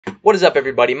What is up,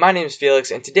 everybody? My name is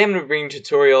Felix, and today I'm going to bring you a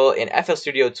tutorial in FL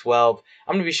Studio 12.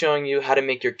 I'm going to be showing you how to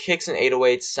make your kicks and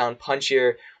 808s sound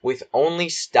punchier with only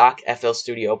stock FL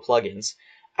Studio plugins.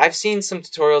 I've seen some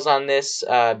tutorials on this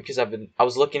because I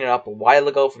was looking it up a while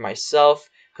ago for myself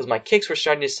because my kicks were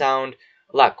starting to sound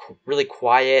really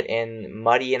quiet and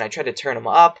muddy, and I tried to turn them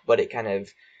up, but it kind of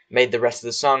made the rest of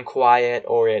the song quiet,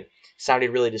 or it sounded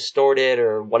really distorted,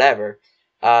 or whatever.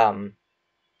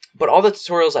 But all the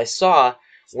tutorials I saw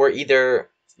were either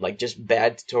like just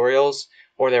bad tutorials,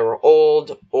 or they were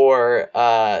old, or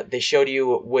they showed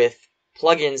you with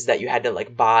plugins that you had to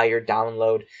like buy or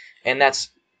download. And that's,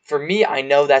 for me, I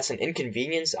know that's an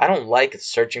inconvenience. I don't like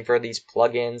searching for these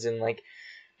plugins and like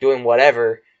doing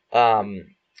whatever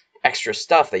extra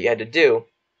stuff that you had to do.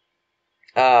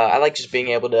 I like just being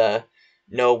able to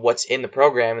know what's in the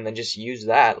program and then just use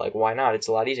that. Like, why not? It's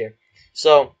a lot easier.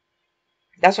 So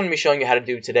that's what I'm going to be showing you how to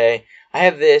do today. I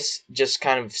have this just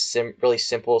kind of really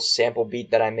simple sample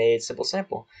beat that I made. Simple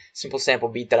sample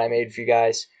beat that I made for you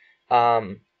guys.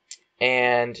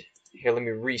 And here, let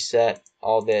me reset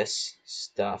all this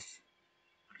stuff.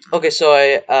 Okay, so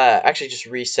I actually just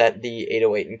reset the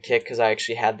 808 and kick because I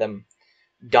actually had them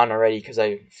done already because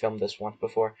I filmed this once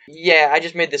before. Yeah, I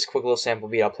just made this quick little sample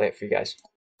beat. I'll play it for you guys.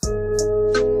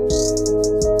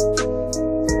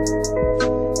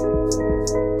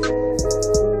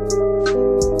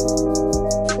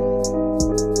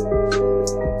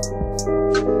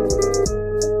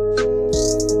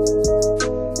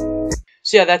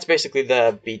 So yeah, that's basically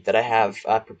the beat that I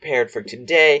have prepared for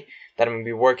today that I'm going to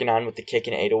be working on with the kick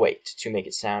and 808 to make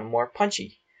it sound more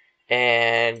punchy.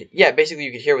 And yeah, basically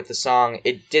you could hear with the song,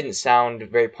 it didn't sound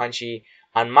very punchy.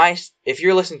 If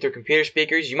you're listening through computer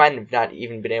speakers, you might have not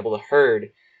even been able to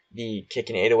heard the kick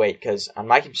and 808, because on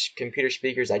my computer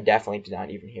speakers, I definitely did not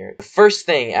even hear it. The first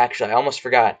thing, actually, I almost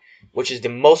forgot, which is the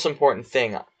most important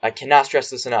thing, I cannot stress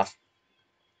this enough.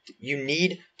 You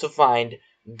need to find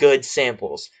good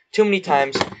samples. Too many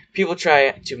times people try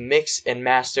to mix and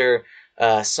master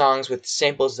songs with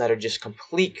samples that are just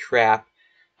complete crap,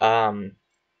 and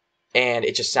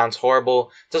it just sounds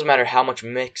horrible. Doesn't matter how much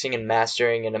mixing and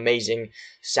mastering and amazing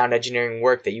sound engineering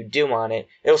work that you do on it,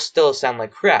 it'll still sound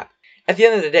like crap. At the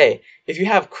end of the day, if you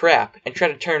have crap and try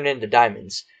to turn it into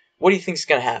diamonds, what do you think is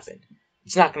going to happen?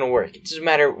 It's not going to work. It doesn't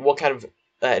matter what kind of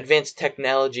advanced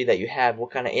technology that you have,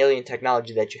 what kind of alien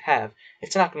technology that you have,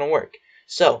 it's not going to work.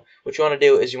 So, what you want to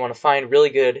do is you want to find really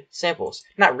good samples.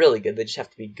 Not really good, they just have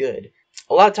to be good.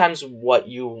 A lot of times what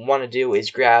you want to do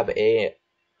is grab a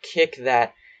kick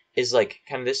that is like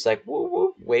kind of this like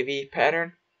woo-woo wavy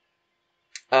pattern,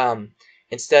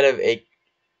 instead of a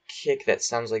kick that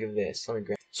sounds like this. Let me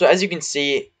grab. So as you can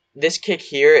see, this kick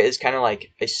here is kind of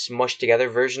like a smushed together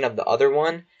version of the other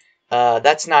one.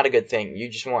 That's not a good thing. You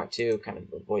just want to kind of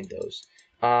avoid those.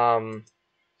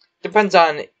 Depends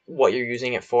on what you're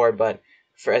using it for, but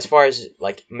as far as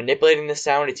like manipulating the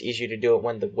sound, it's easier to do it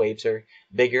when the waves are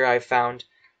bigger, I've found.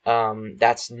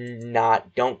 That's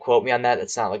not, don't quote me on that,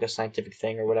 that's not like a scientific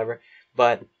thing or whatever,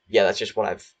 but yeah, that's just what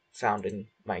I've found in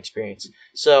my experience.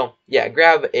 So yeah,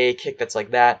 grab a kick that's like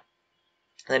that,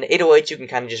 and then 808, you can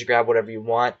kind of just grab whatever you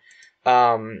want,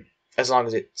 as long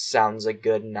as it sounds like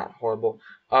good and not horrible.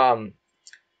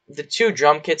 The two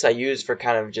drum kits I use for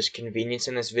kind of just convenience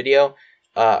in this video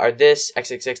are this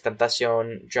XXX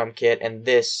Tentacion drum kit and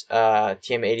this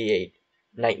TM88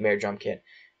 Nightmare drum kit.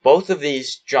 Both of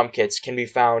these drum kits can be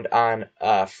found on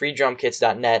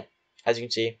freedrumkits.net, as you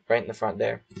can see right in the front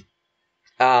there.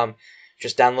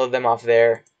 Just download them off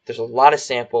there. There's a lot of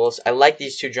samples. I like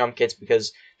these two drum kits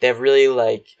because they have really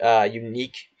like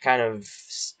unique kind of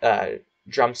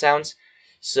drum sounds.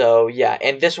 So yeah,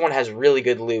 and this one has really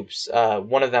good loops.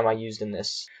 One of them I used in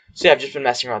this. So yeah, I've just been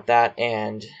messing around with that,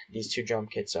 and these two drum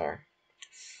kits are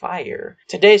fire.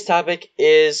 Today's topic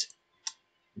is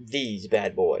these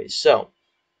bad boys. So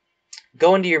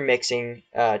go into your mixing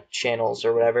channels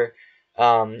or whatever,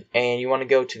 and you want to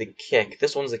go to the kick.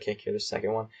 This one's the kick here, the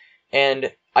second one.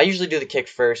 And I usually do the kick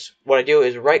first. What I do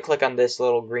is right click on this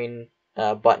little green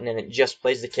button, and it just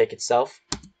plays the kick itself.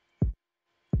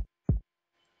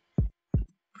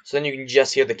 So then you can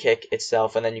just hear the kick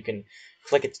itself, and then you can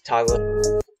flick it to toggle it.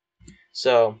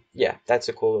 So yeah, that's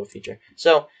a cool little feature.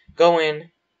 So go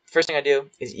in. First thing I do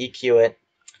is EQ it.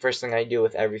 First thing I do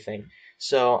with everything.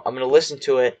 So I'm going to listen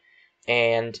to it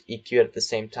and EQ it at the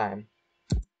same time.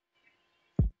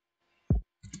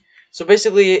 So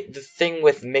basically, the thing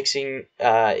with mixing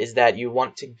is that you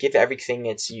want to give everything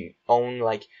its own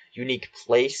like unique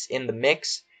place in the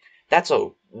mix. That's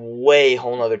a way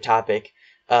whole nother topic.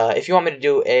 If you want me to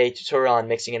do a tutorial on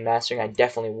mixing and mastering, I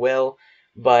definitely will.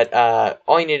 But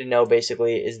all you need to know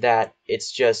basically is that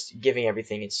it's just giving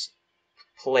everything its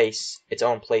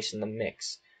own place in the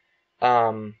mix.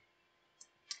 So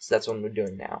that's what we're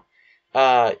doing now.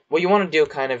 What you want to do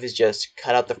kind of is just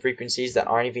cut out the frequencies that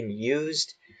aren't even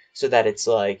used, so that it's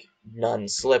like none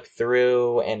slip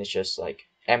through and it's just like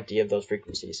empty of those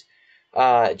frequencies.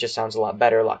 It just sounds a lot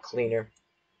better, a lot cleaner.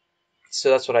 So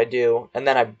that's what I do, and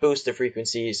then I boost the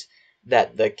frequencies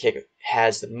that the kick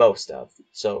has the most of.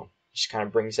 So it just kind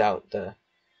of brings out the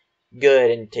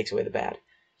good and takes away the bad.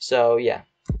 So yeah,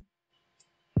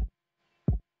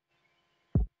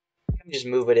 just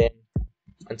move it in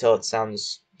until it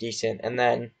sounds decent, and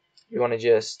then you want to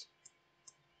just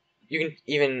you can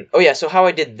even oh yeah. So how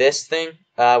I did this thing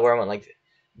where I went like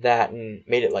that and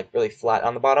made it like really flat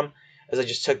on the bottom is I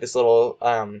just took this little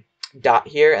dot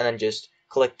here and then just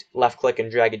left click and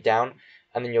drag it down,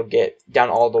 and then you'll get down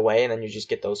all the way, and then you just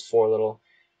get those four little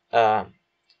uh,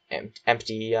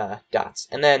 empty dots.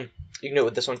 And then you can do it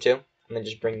with this one too, and then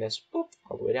just bring this boop,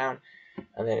 all the way down,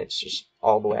 and then it's just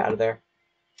all the way out of there.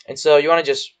 And so you want to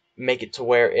just make it to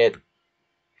where it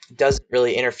doesn't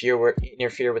really interfere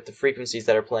with the frequencies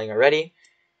that are playing already,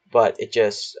 but it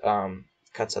just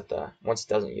cuts out the once it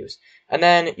doesn't use. And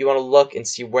then you want to look and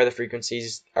see where the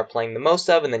frequencies are playing the most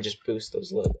of, and then just boost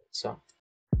those a little bit. So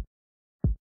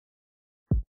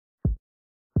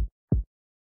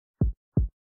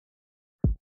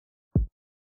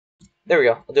there we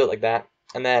go. I'll do it like that.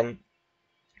 And then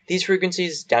these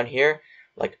frequencies down here,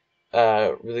 like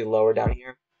really lower down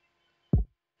here,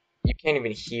 you can't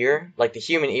even hear. Like the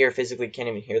human ear physically can't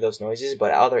even hear those noises,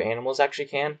 but other animals actually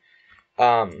can,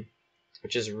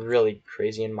 which is really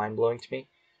crazy and mind blowing to me.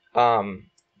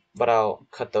 But I'll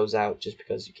cut those out just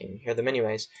because you can't hear them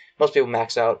anyways. Most people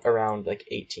max out around like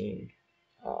 18,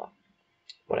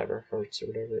 whatever hertz or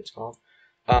whatever it's called,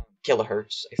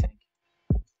 kilohertz, I think.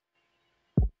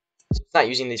 So it's not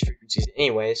using these frequencies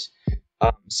anyways.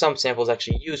 Some samples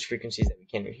actually use frequencies that we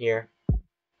can't even hear.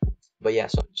 But yeah,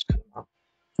 so I'll just cut them out.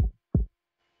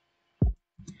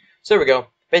 So there we go.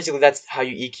 Basically, that's how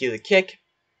you EQ the kick.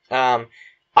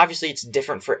 Obviously, it's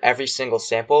different for every single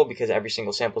sample because every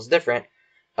single sample is different.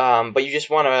 But you just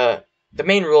want to. The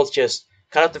main rule is just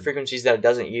cut out the frequencies that it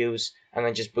doesn't use, and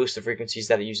then just boost the frequencies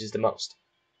that it uses the most.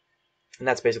 And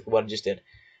that's basically what I just did.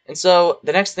 And so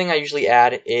the next thing I usually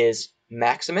add is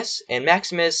Maximus. And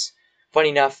Maximus, funny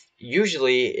enough,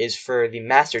 usually is for the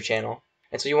master channel.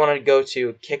 And so you want to go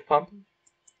to kick pump,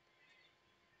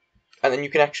 and then you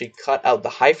can actually cut out the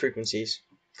high frequencies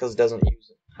because it doesn't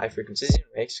use high frequencies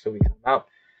anyway, so we cut them out.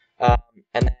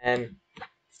 And then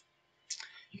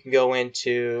you can go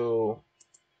into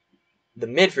the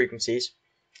mid frequencies,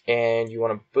 and you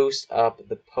want to boost up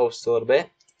the post a little bit,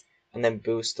 and then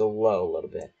boost the low a little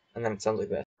bit, and then it sounds like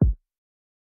this.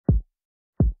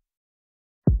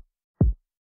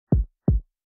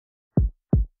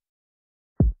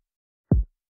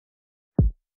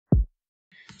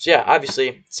 So yeah,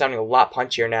 obviously it's sounding a lot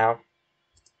punchier now.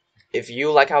 If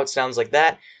you like how it sounds like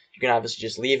that, you can obviously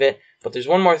just leave it. But there's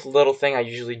one more little thing I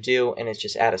usually do, and it's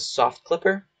just add a soft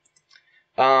clipper.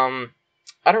 I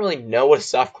don't really know what a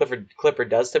soft clipper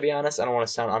does, to be honest. I don't want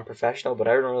to sound unprofessional, but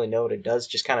I don't really know what it does.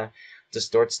 Just kind of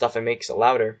distorts stuff and makes it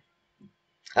louder.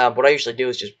 What I usually do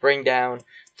is just bring down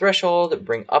threshold,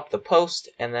 bring up the post,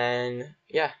 and then,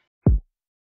 yeah.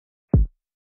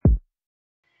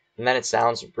 And then it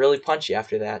sounds really punchy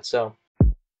after that, So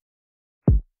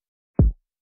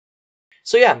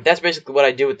yeah, that's basically what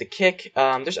I do with the kick.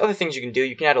 There's other things you can do.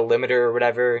 You can add a limiter or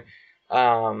whatever,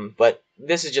 but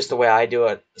this is just the way I do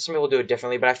it. Some people do it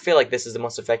differently, but I feel like this is the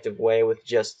most effective way with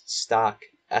just stock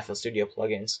FL Studio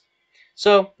plugins.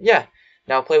 So yeah,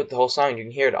 now I'll play with the whole song, and you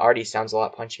can hear it already sounds a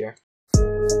lot punchier.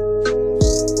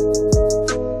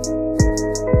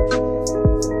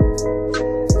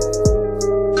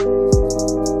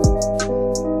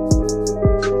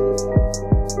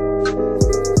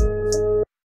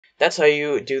 That's how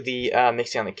you do the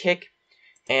mixing on the kick,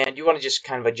 and you want to just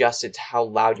kind of adjust it to how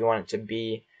loud you want it to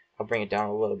be. I'll bring it down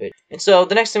a little bit. And so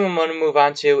the next thing I'm going to move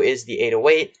on to is the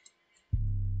 808.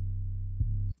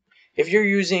 If you're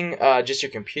using just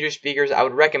your computer speakers, I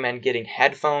would recommend getting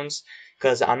headphones,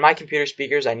 because on my computer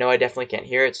speakers, I know I definitely can't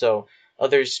hear it, so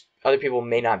other people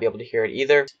may not be able to hear it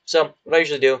either. So what I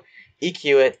usually do,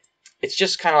 EQ it. It's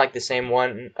just kind of like the same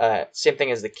one, same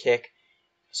thing as the kick.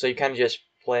 So you kind of just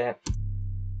play it.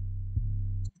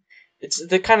 It's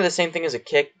kind of the same thing as a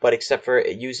kick, but except for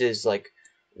it uses like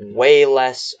way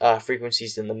less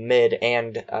frequencies in the mid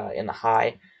and in the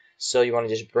high. So you want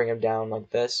to just bring them down like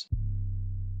this.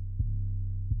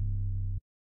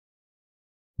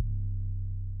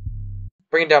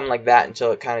 bring it down like that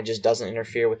until it kind of just doesn't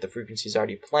interfere with the frequencies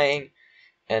already playing.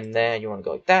 And then you want to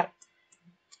go like that.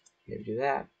 Maybe do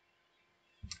that.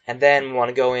 And then we want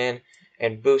to go in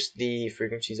and boost the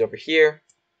frequencies over here.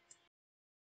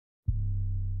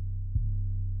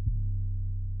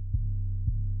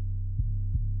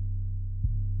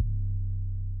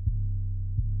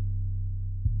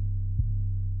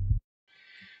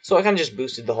 So I kind of just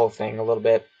boosted the whole thing a little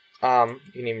bit. You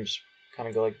can even just kind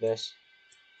of go like this.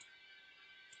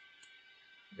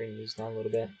 Bring these down a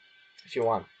little bit if you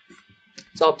want.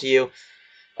 It's all up to you.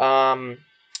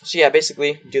 So yeah,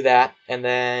 basically do that, and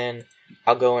then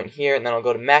I'll go in here, and then I'll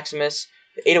go to Maximus.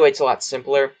 The 808's a lot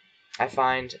simpler, I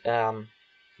find. So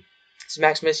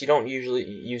Maximus, you don't usually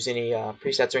use any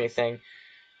presets or anything.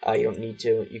 You don't need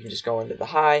to. You can just go into the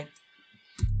high,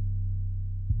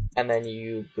 and then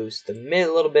you boost the mid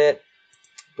a little bit,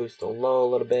 boost the low a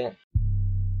little bit.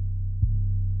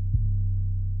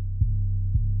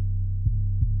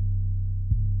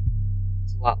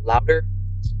 It's a lot louder,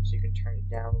 so you can turn it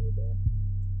down a little bit.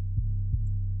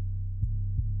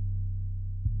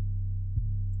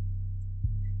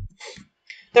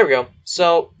 There we go.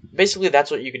 So basically that's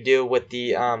what you could do with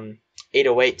the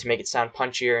 808 to make it sound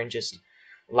punchier and just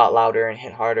a lot louder and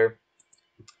hit harder.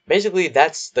 Basically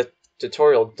that's the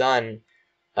tutorial done.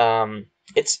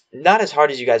 It's not as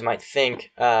hard as you guys might think.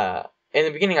 In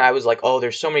the beginning I was like, oh,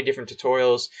 there's so many different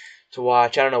tutorials to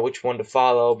watch. I don't know which one to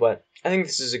follow, but I think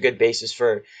this is a good basis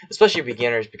for especially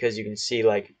beginners, because you can see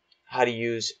like how to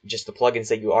use just the plugins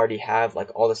that you already have,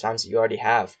 like all the sounds that you already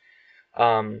have.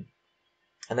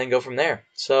 And then go from there.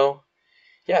 So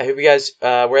yeah, I hope you guys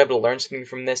were able to learn something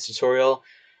from this tutorial.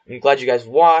 I'm glad you guys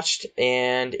watched,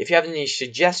 and if you have any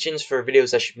suggestions for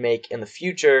videos I should make in the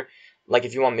future, like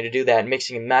if you want me to do that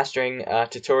mixing and mastering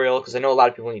tutorial, because I know a lot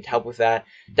of people need help with that,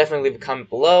 definitely leave a comment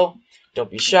below.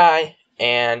 Don't be shy,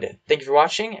 and thank you for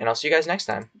watching, and I'll see you guys next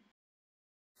time.